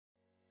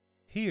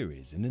Here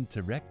is an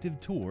interactive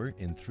tour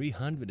in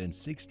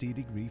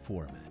 360-degree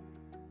format.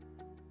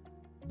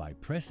 By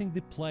pressing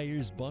the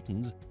player's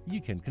buttons,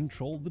 you can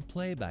control the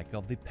playback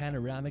of the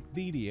panoramic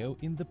video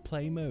in the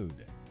play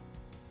mode.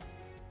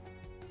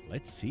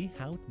 Let's see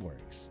how it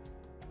works.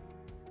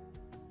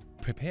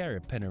 Prepare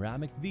a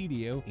panoramic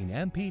video in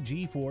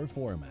MPG-4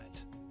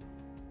 format.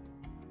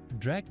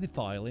 Drag the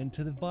file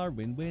into the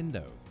Varwin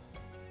window.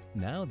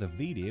 Now the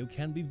video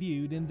can be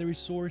viewed in the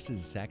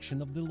Resources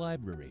section of the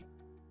library.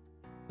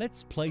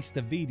 Let's place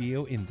the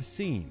video in the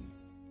scene.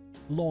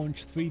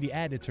 Launch 3D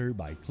Editor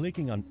by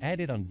clicking on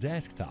Edit on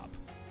Desktop.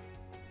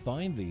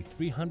 Find the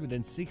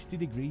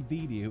 360-degree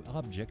video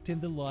object in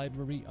the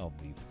library of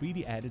the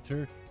 3D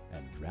Editor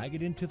and drag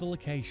it into the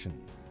location.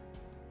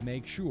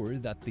 Make sure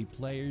that the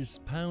player's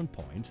spawn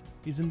point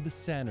is in the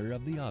center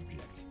of the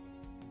object.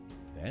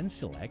 Then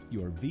select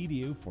your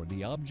video for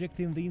the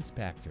object in the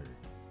inspector.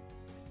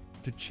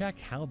 To check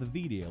how the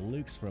video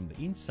looks from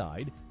the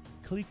inside,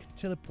 click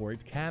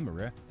Teleport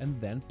Camera and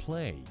then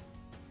Play.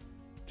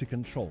 To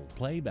control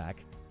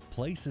playback,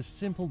 place a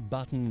simple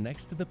button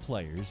next to the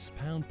player's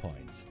spawn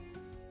point.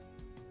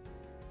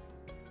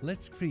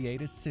 Let's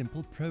create a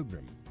simple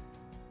program.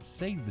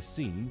 Save the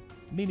scene,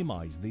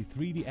 minimize the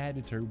 3D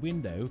Editor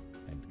window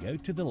and go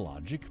to the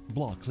Logic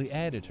Blockly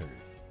Editor.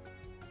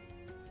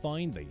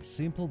 Find the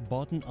simple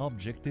button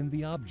object in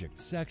the Object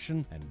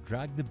section and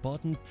drag the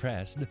button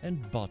pressed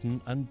and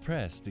button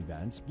unpressed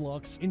events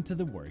blocks into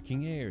the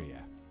working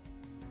area.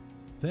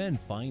 Then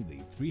find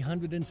the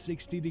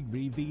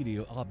 360-degree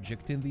video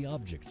object in the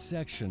Object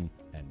section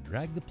and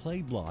drag the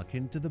play block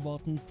into the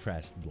button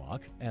pressed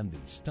block and the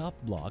stop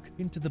block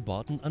into the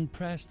button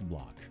unpressed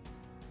block.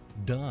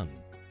 Done!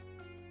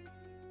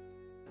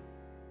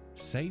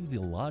 Save the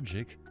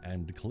logic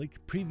and click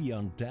Preview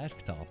on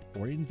desktop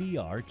or in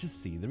VR to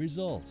see the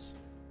results.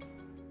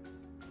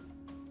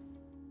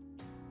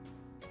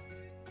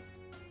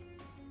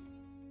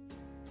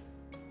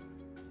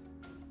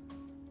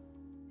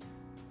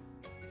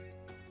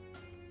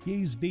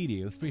 Use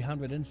Video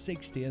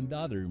 360 and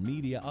other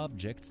media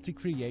objects to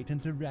create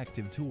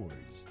interactive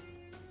tours.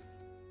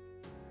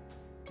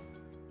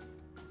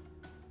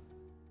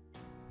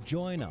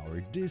 Join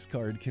our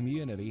Discord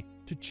community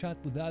to chat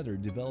with other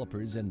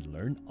developers and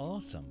learn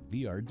awesome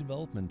VR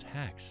development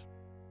hacks.